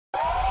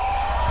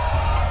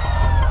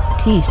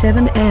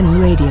T7M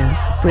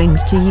Radio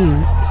brings to you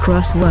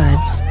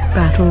Crosswords,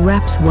 Battle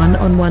Rap's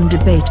one-on-one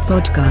debate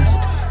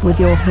podcast, with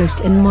your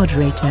host and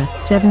moderator,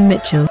 Seven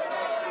Mitchell.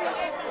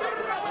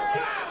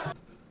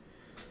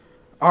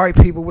 Alright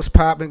people, what's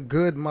poppin'?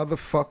 Good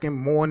motherfucking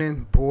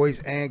morning,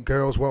 boys and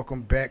girls.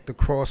 Welcome back to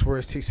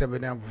Crosswords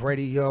T7M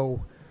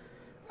Radio.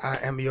 I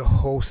am your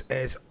host,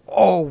 as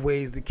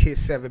always, the kid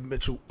Seven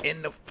Mitchell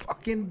in the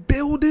fucking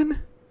building.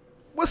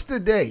 What's the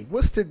day?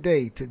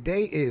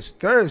 Today is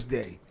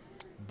Thursday,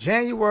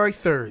 January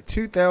 3rd,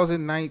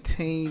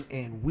 2019,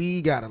 and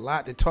we got a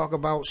lot to talk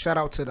about. Shout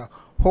out to the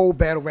whole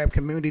battle rap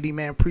community,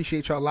 man.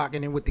 Appreciate y'all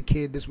locking in with the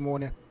kid this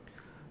morning.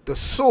 The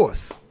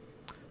Source,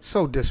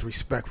 so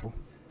disrespectful.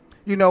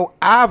 You know,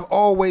 I've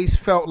always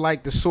felt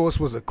like the Source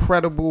was a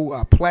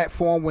credible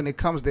platform when it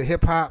comes to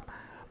hip-hop,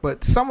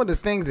 but some of the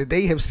things that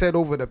they have said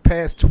over the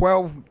past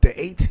 12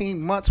 to 18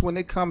 months when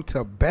it comes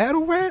to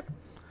battle rap,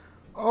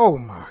 oh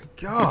my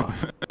God.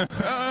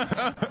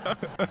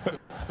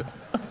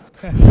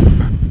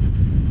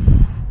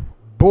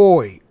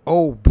 Boy,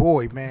 oh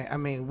boy, man. I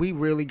mean, we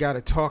really got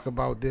to talk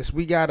about this.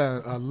 We got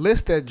a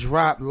list that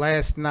dropped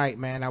last night,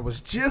 man. I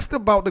was just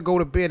about to go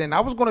to bed, and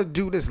I was going to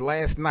do this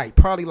last night,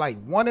 probably like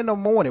 1 in the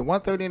morning,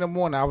 1:30 in the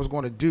morning. I was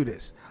going to do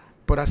this,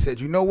 but I said,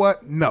 you know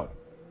what? No,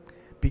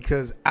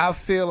 because I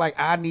feel like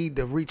I need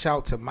to reach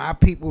out to my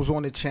peoples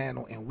on the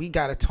channel, and we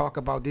got to talk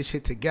about this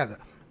shit together.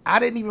 I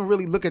didn't even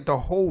really look at the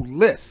whole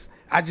list.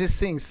 I just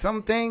seen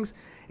some things,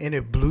 and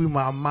it blew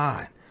my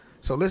mind.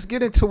 So let's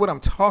get into what I'm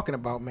talking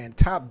about, man.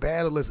 Top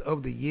battlers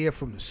of the year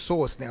from the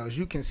Source. Now, as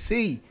you can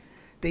see,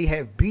 they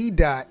have B.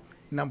 Dot,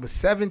 number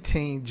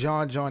 17,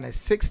 John at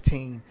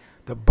 16,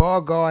 the Bar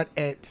Guard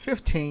at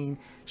 15,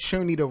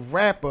 Shuni the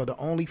Rapper, the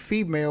only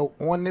female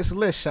on this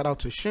list. Shout out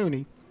to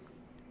Shuni.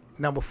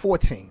 Number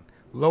 14,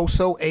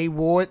 Loso, A.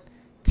 Ward,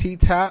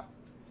 T-Top,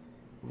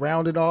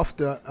 rounded off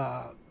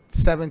the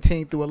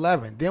 17 through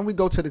 11. Then we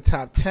go to the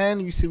top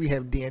 10. You see we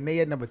have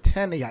DNA at number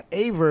 10. They got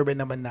A-Verb at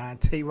number 9,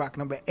 Tay-Rock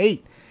number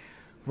 8.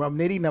 Rum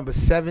Nitty number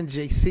 7,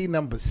 JC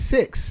number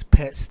 6,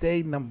 Pat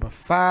Stay number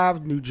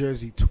 5, New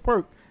Jersey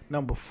Twerk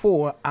number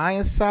 4,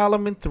 Iron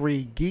Solomon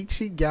 3,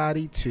 Geechee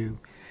Gotti 2,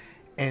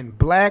 and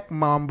Black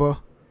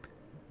Mamba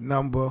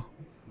number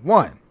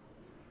 1.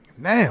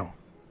 Now,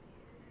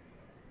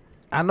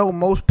 I know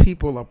most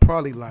people are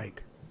probably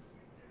like,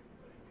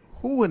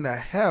 who in the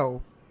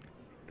hell?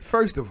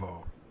 First of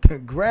all,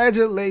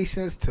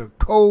 congratulations to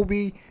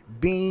Kobe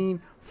Bean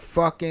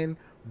fucking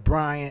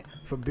Bryant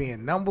for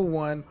being number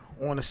 1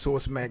 on the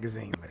Source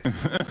magazine list,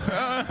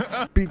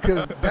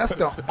 because that's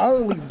the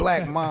only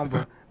Black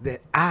Mamba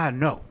that I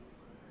know.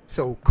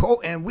 So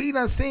and we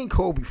done seen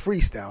Kobe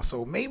freestyle,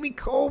 so maybe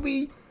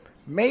Kobe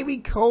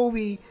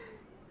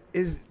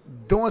is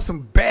doing some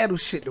battle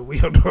shit that we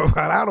don't know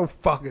about. I don't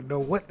fucking know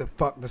what the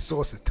fuck the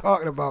Source is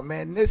talking about,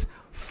 man. This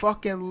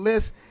fucking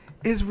list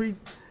is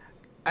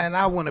and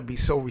I want to be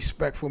so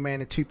respectful,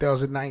 man, in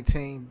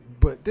 2019,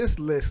 but this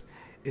list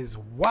is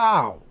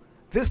wild.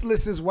 This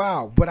list is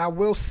wild, but I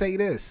will say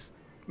this.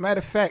 Matter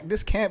of fact,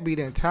 this can't be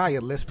the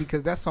entire list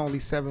because that's only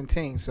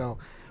 17. So,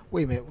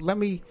 wait a minute. Let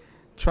me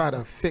try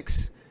to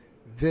fix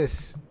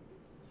this.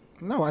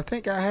 No, I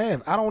think I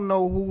have. I don't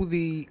know who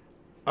the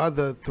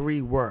other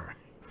 3 were.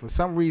 For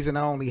some reason,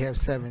 I only have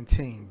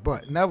 17.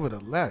 But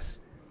nevertheless,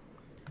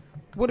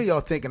 what are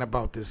y'all thinking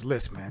about this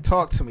list, man?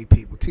 Talk to me,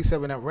 people.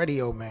 T7M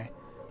Radio, man.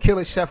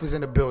 Killer Chef is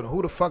in the building.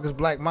 Who the fuck is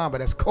Black Mamba?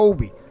 That's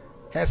Kobe.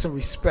 Have some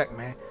respect,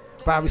 man.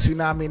 Bobby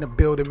Tsunami in the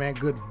building, man.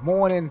 Good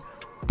morning,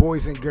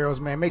 boys and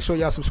girls, man. Make sure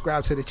y'all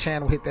subscribe to the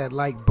channel. Hit that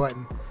like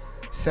button.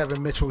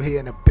 Seven Mitchell here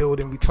in the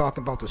building. We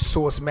talking about the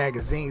Source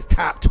magazine's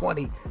top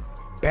 20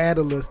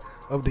 battlers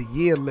of the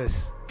year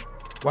list.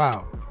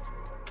 Wow.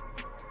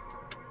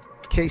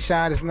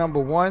 K-Shine is number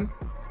 1.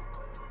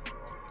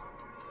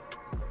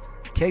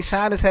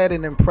 K-Shine has had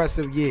an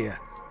impressive year,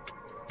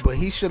 but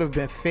he should have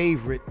been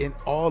favorite in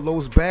all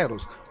those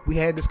battles. We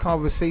had this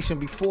conversation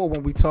before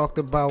when we talked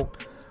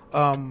about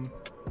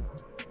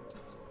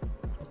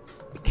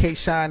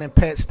K-Shine and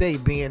Pat Stay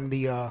being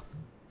the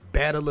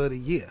battle of the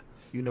year,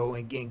 you know,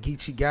 and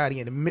Geechee Gotti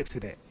in the mix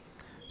of that.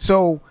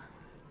 So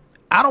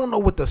I don't know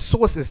what the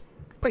Source is.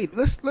 Wait,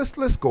 let's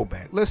go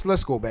back.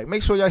 Let's go back.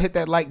 Make sure y'all hit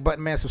that like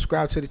button, man.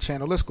 Subscribe to the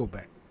channel. Let's go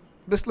back.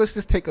 Let's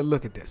just take a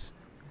look at this.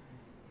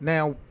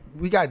 Now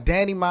we got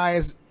Danny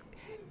Myers.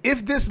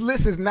 If this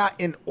list is not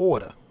in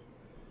order,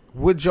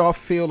 would y'all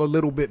feel a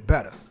little bit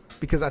better?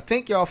 Because I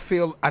think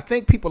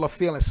people are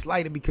feeling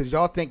slighted because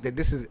y'all think that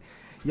this is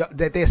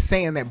that they're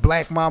saying that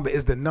Black Mamba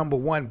is the number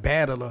 1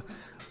 battler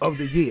of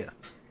the year.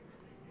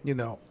 You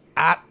know,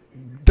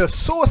 the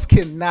Source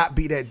cannot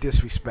be that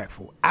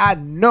disrespectful. I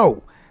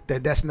know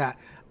that that's not.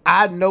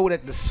 I know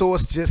that the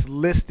Source just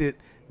listed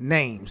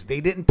names.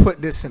 They didn't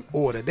put this in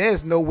order.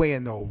 There's no way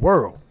in the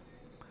world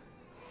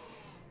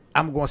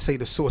I'm going to say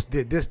the Source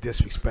did this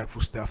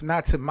disrespectful stuff.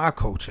 Not to my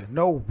culture.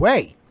 No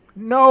way.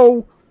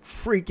 No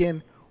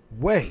freaking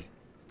way.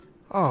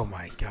 Oh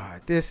my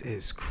God. This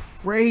is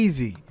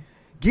crazy.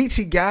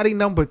 Geechee Gotti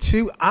number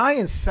 2.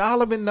 Iron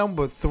Solomon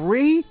number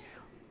 3.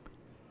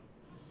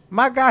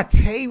 My guy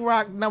Tay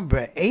Rock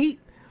number 8.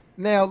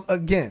 Now,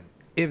 again,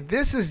 if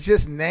this is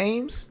just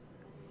names,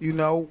 you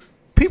know,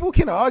 people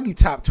can argue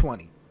top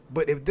 20.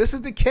 But if this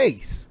is the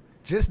case,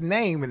 just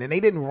name, and then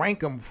they didn't rank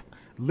them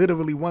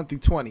literally 1 through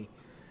 20,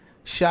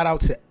 shout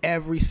out to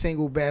every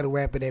single battle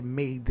rapper that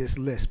made this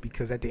list.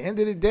 Because at the end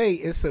of the day,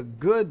 it's a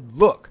good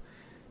look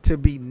to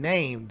be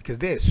named because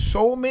there's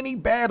so many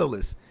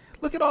battlers.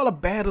 Look at all the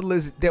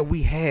battlers that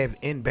we have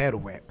in battle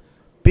rap.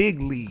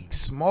 Big leagues,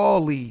 small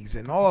leagues,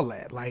 and all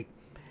that. Like,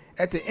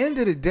 at the end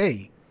of the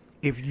day,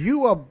 if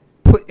you are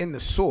put in the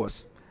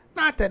source,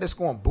 not that it's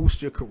going to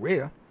boost your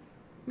career,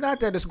 not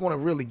that it's going to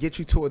really get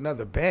you to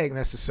another bag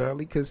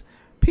necessarily, because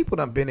people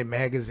done been in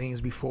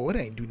magazines before. It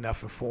ain't do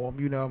nothing for them,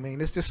 you know what I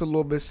mean? It's just a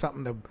little bit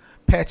something to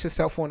pat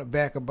yourself on the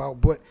back about,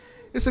 but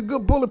it's a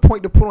good bullet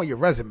point to put on your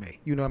resume,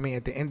 you know what I mean,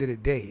 at the end of the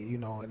day, you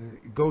know, and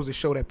it goes to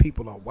show that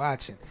people are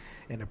watching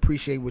and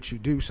appreciate what you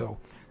do. So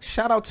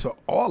shout out to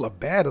all the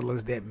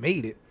battlers that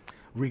made it,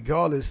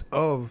 regardless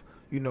of,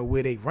 you know,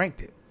 where they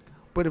ranked it.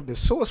 But if the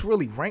source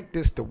really ranked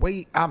this the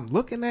way I'm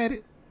looking at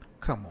it,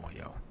 come on,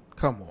 yo.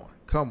 Come on.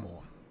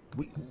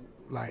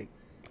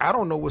 I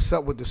don't know what's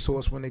up with the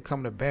source when they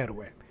come to battle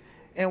rap.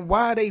 And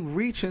why they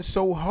reaching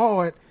so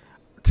hard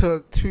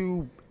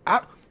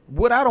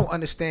what I don't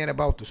understand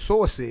about the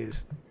source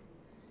is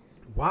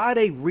why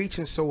they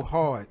reaching so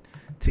hard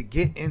to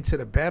get into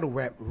the battle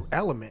rap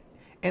element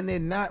and they're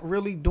not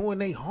really doing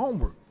their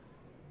homework.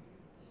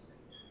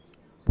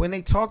 When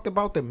they talked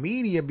about the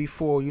media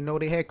before, you know,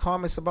 they had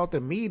comments about the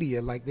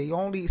media. Like, they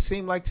only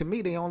seemed like, to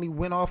me, they only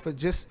went off of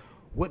just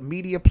what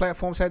media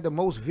platforms had the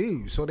most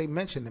views. So they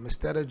mentioned them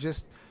instead of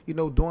just, you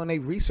know, doing their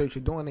research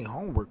or doing their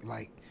homework.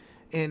 Like,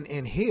 and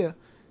here,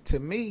 to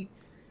me,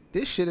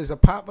 this shit is a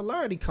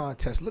popularity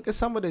contest. Look at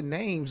some of the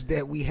names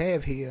that we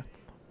have here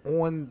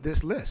on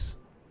this list.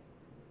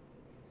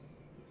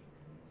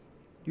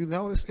 You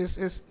know,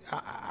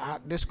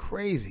 it's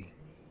crazy,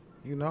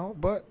 you know,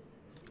 but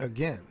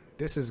again,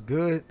 this is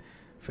good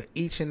for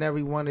each and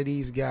every one of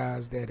these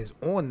guys that is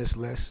on this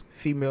list,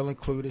 female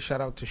included.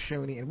 Shout out to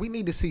Shuni. And we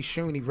need to see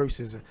Shuni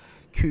versus a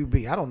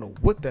QB. I don't know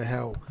what the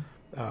hell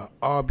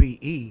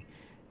RBE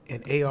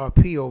and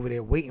ARP over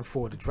there waiting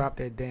for to drop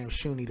that damn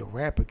Shuni the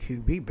rapper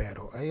QB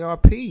battle.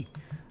 ARP,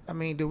 I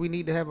mean, do we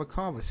need to have a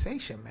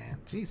conversation, man?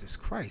 Jesus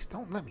Christ,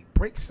 don't let me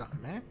break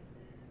something, man.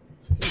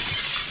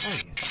 Jesus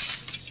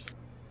Christ.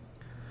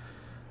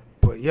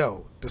 But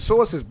yo, the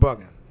source is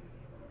bugging.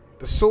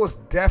 The source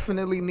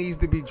definitely needs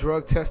to be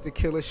drug tested,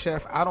 Killer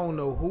Chef. I don't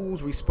know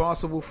who's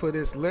responsible for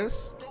this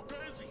list.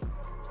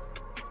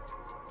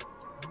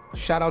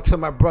 Shout out to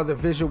my brother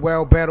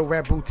Visual Battle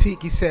Rap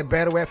Boutique. He said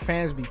battle rap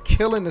fans be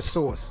killing the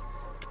source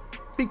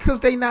because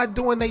they not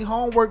doing their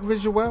homework.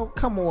 Visual,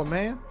 come on,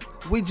 man.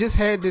 We just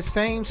had the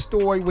same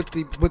story with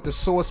the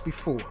source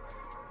before.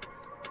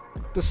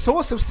 The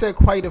source have said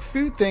quite a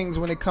few things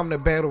when it come to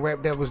battle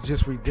rap that was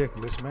just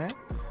ridiculous, man.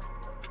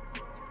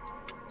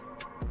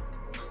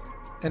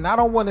 And I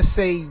don't want to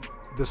say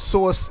the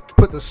source,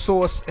 put the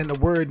source and the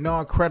word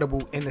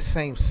non-credible in the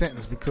same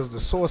sentence, because the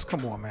source,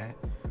 come on, man.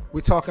 We're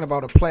talking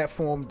about a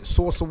platform, the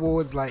Source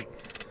Awards, like,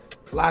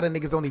 a lot of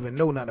niggas don't even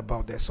know nothing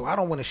about that. So I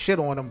don't want to shit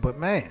on them, but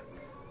man,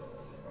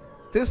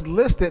 this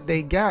list that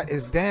they got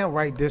is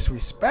downright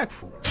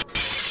disrespectful.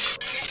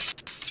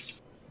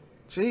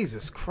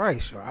 Jesus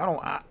Christ, yo.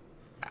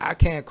 I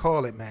can't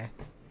call it, man.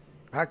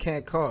 I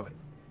can't call it.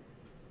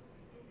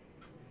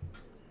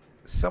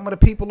 Some of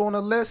the people on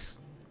the list,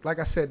 like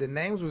I said, the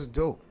names was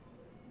dope.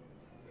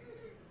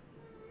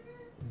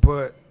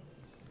 But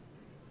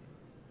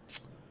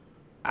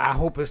I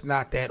hope it's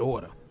not that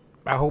order.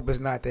 I hope it's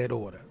not that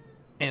order.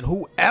 And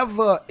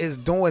whoever is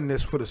doing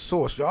this for the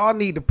source, y'all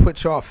need to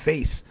put y'all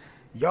face.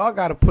 Y'all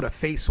got to put a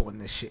face on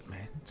this shit,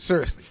 man.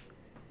 Seriously.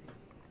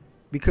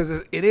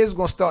 Because it is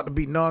going to start to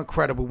be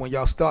non-credible when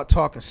y'all start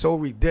talking so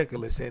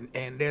ridiculous and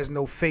there's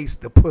no face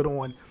to put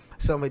on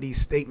some of these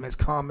statements,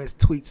 comments,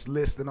 tweets,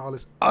 lists, and all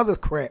this other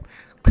crap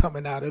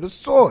coming out of the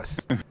source.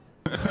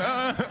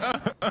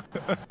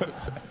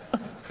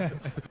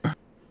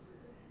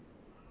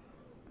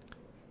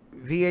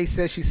 VA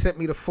says she sent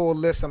me the full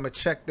list. I'm going to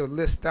check the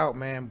list out,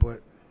 man,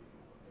 but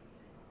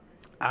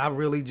I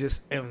really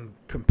just am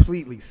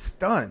completely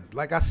stunned.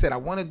 Like I said, I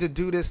wanted to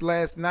do this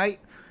last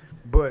night,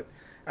 but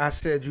I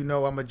said, you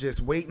know, I'm going to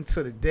just wait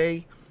until the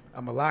day.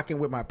 I'm going to lock in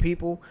with my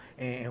people,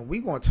 and we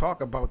going to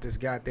talk about this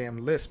goddamn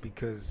list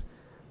because,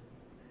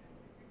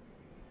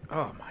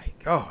 oh, my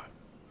God.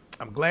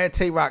 I'm glad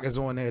Tay Rock is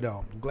on there,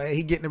 though. I'm glad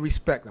he getting the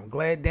respect. I'm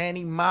glad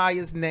Danny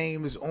Meyer's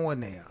name is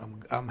on there.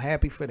 I'm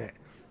happy for that,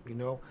 you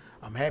know.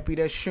 I'm happy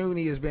that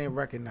Shuni is being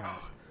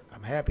recognized.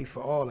 I'm happy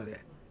for all of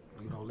that.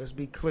 You know, let's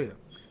be clear.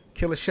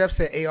 Killer Chef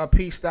said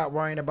ARP stop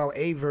worrying about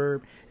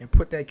A-Verb and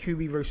put that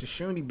QB versus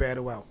Shuni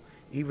battle out.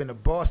 Even the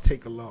boss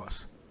take a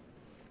loss.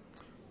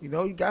 You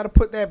know, you got to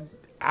put that.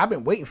 I've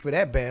been waiting for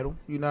that battle.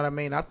 You know what I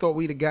mean? I thought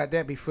we'd have got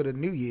that before the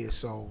new year.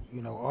 So,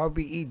 you know,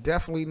 RBE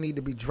definitely need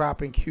to be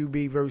dropping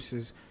QB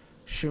versus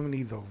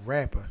Shuni the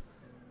rapper.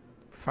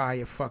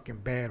 Fire fucking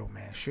battle,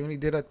 man. Shuni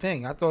did her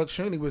thing. I thought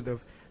Shuni was the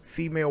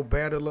female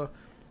battler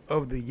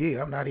of the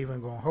year. I'm not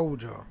even gonna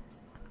hold y'all,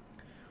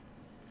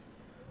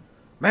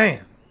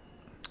 man.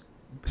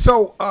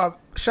 So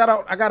shout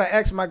out, I gotta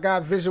ask my guy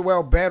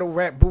Visual Battle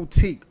Rap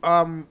Boutique.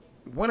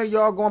 When are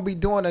y'all gonna be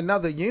doing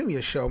another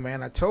Union show,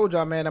 man? I told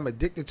y'all, man, I'm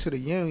addicted to the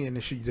Union.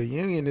 The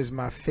Union is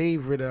my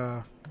favorite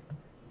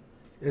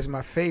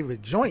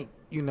joint,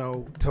 you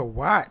know, to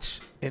watch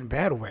in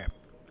battle rap.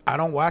 I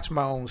don't watch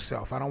my own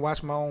self. I don't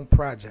watch my own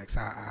projects.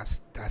 I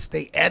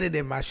stay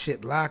editing my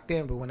shit locked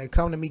in, but when they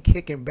come to me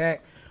kicking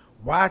back,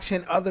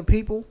 watching other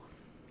people,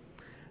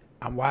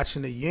 I'm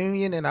watching the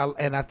Union, and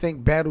I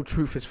think Battle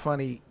Truth is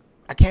funny.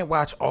 I can't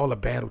watch all the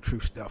Battle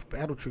Truth stuff.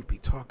 Battle Truth be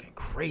talking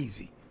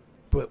crazy.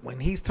 But when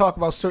he's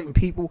talking about certain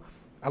people,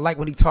 I like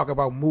when he talk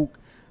about Mook.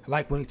 I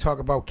like when he talk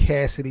about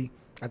Cassidy.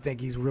 I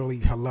think he's really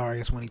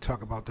hilarious when he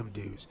talk about them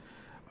dudes.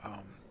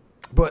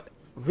 But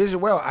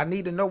Visual, I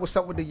need to know what's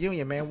up with the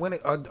Union, man. When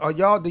are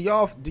y'all? Do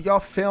y'all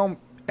film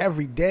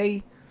every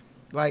day?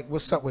 Like,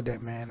 what's up with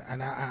that, man?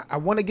 And I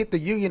want to get the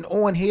Union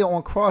on here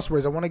on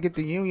Crosswords. I want to get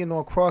the Union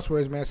on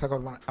Crosswords, man.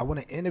 So I want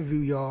to interview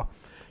y'all.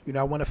 You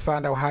know, I want to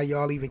find out how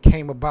y'all even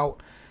came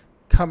about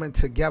coming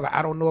together.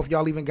 I don't know if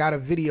y'all even got a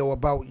video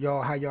about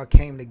y'all, how y'all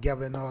came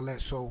together and all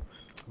that. So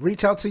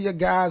reach out to your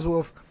guys, or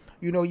if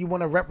you know you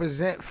want to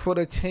represent for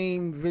the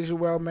team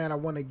Visual, man, I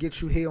want to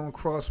get you here on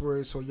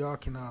Crosswords so y'all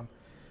can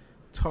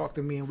talk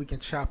to me and we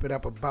can chop it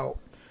up about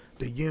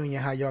the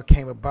Union, how y'all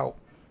came about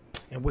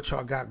and what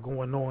y'all got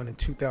going on in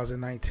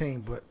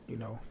 2019. But you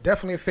know,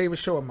 definitely a favorite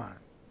show of mine.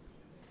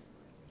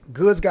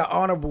 Goods got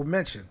honorable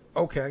mention.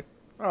 Okay,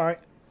 all right.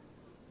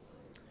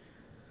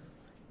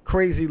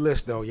 Crazy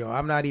list though, yo.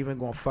 I'm not even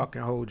gonna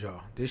fucking hold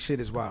y'all. This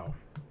shit is wild.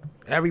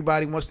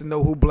 Everybody wants to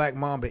know who Black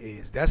Mamba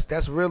is.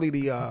 That's really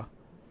the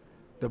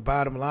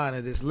bottom line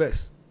of this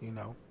list, you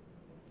know.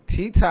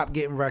 T-Top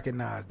getting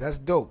recognized. That's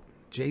dope.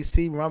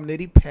 JC Rum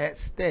Nitty Pat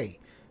Stay.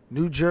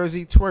 New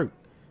Jersey Twerk.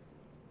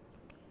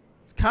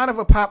 It's kind of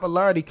a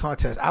popularity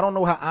contest. I don't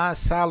know how Iron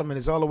Solomon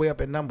is all the way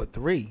up at number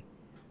 3.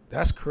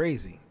 That's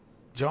crazy.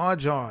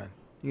 John.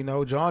 You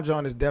know,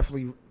 John is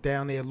definitely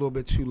down there a little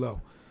bit too low.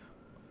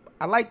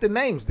 I like the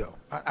names though.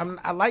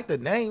 I like the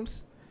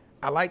names.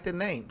 I like the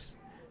names.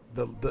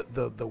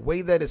 The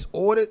way that it's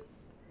ordered,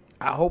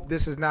 I hope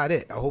this is not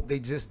it. I hope they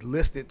just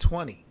listed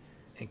 20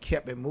 and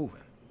kept it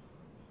moving.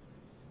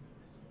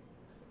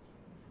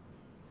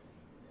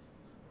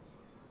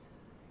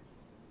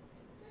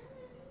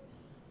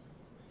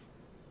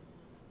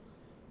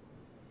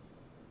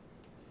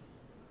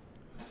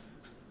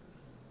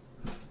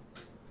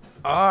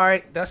 All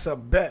right, that's a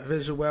bet,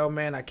 Visual,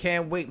 man. I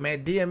can't wait,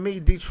 man.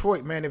 DME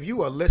Detroit, man. If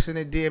you are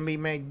listening, DME,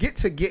 man,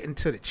 get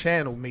into the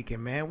channel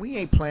making, man. We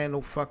ain't playing no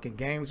fucking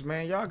games,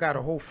 man. Y'all got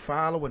a whole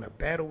following of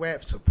battle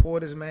rap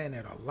supporters, man,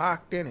 that are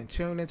locked in and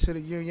tuned into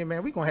the Union,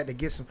 man. We gonna have to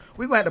get some.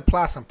 We gonna have to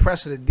apply some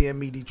pressure to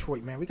DME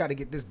Detroit, man. We got to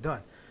get this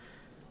done,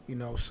 you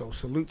know. So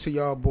salute to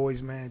y'all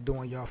boys, man,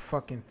 doing y'all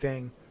fucking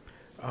thing.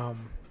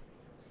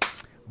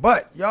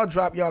 But y'all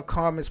drop y'all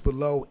comments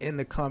below in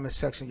the comment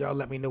section. Y'all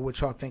let me know what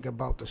y'all think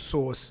about the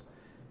Source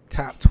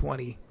Top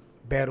 20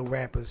 Battle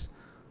Rappers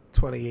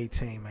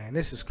 2018, man.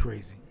 This is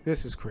crazy.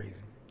 This is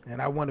crazy.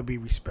 And I want to be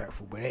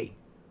respectful, but hey,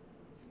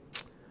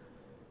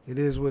 it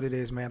is what it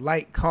is, man.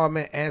 Like,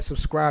 comment, and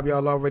subscribe.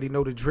 Y'all already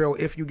know the drill.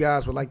 If you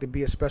guys would like to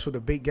be a special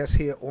debate guest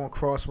here on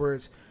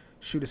Crosswords,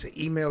 shoot us an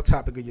email,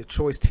 topic of your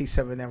choice,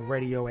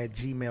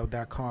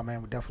 t7mradio@gmail.com,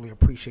 man. We definitely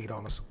appreciate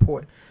all the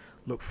support.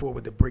 Look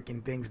forward to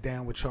breaking things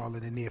down with y'all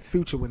in the near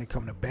future when it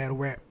comes to battle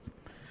rap.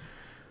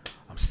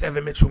 I'm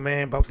 7 Mitchell,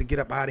 man, about to get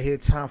up out of here.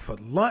 Time for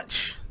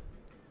lunch.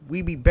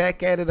 We be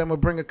back at it. I'm going to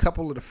bring a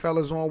couple of the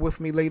fellas on with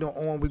me later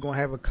on. We're going to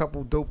have a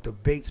couple dope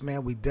debates,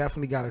 man. We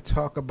definitely got to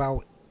talk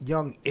about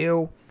Young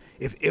Ill.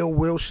 If Ill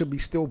Will should be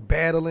still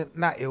battling.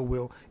 Not Ill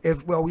Will.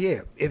 If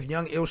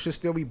Young Ill should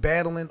still be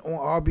battling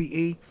on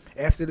RBE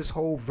after this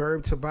whole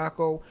Verb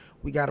Tobacco.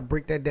 We got to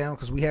break that down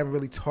because we haven't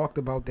really talked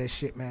about that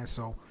shit, man.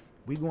 So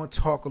we're going to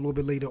talk a little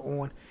bit later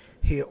on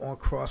here on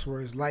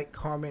Crosswords. Like,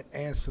 comment,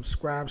 and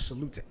subscribe.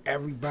 Salute to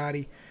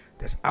everybody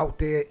that's out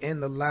there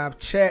in the live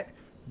chat.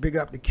 Big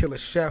up the Killer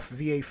Chef,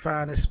 VA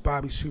Finest,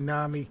 Bobby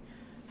Tsunami.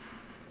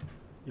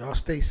 Y'all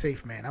stay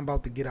safe, man. I'm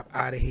about to get up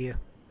out of here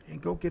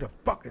and go get a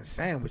fucking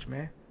sandwich,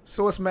 man.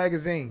 Source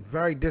Magazine,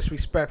 very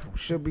disrespectful.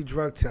 Should be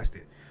drug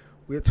tested.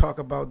 We'll talk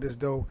about this,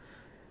 though.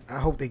 I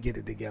hope they get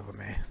it together,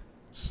 man.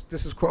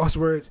 This is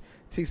Crosswords,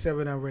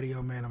 T7M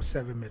Radio, man. I'm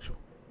 7 Mitchell.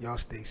 Y'all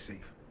stay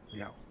safe.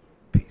 Yo,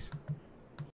 peace.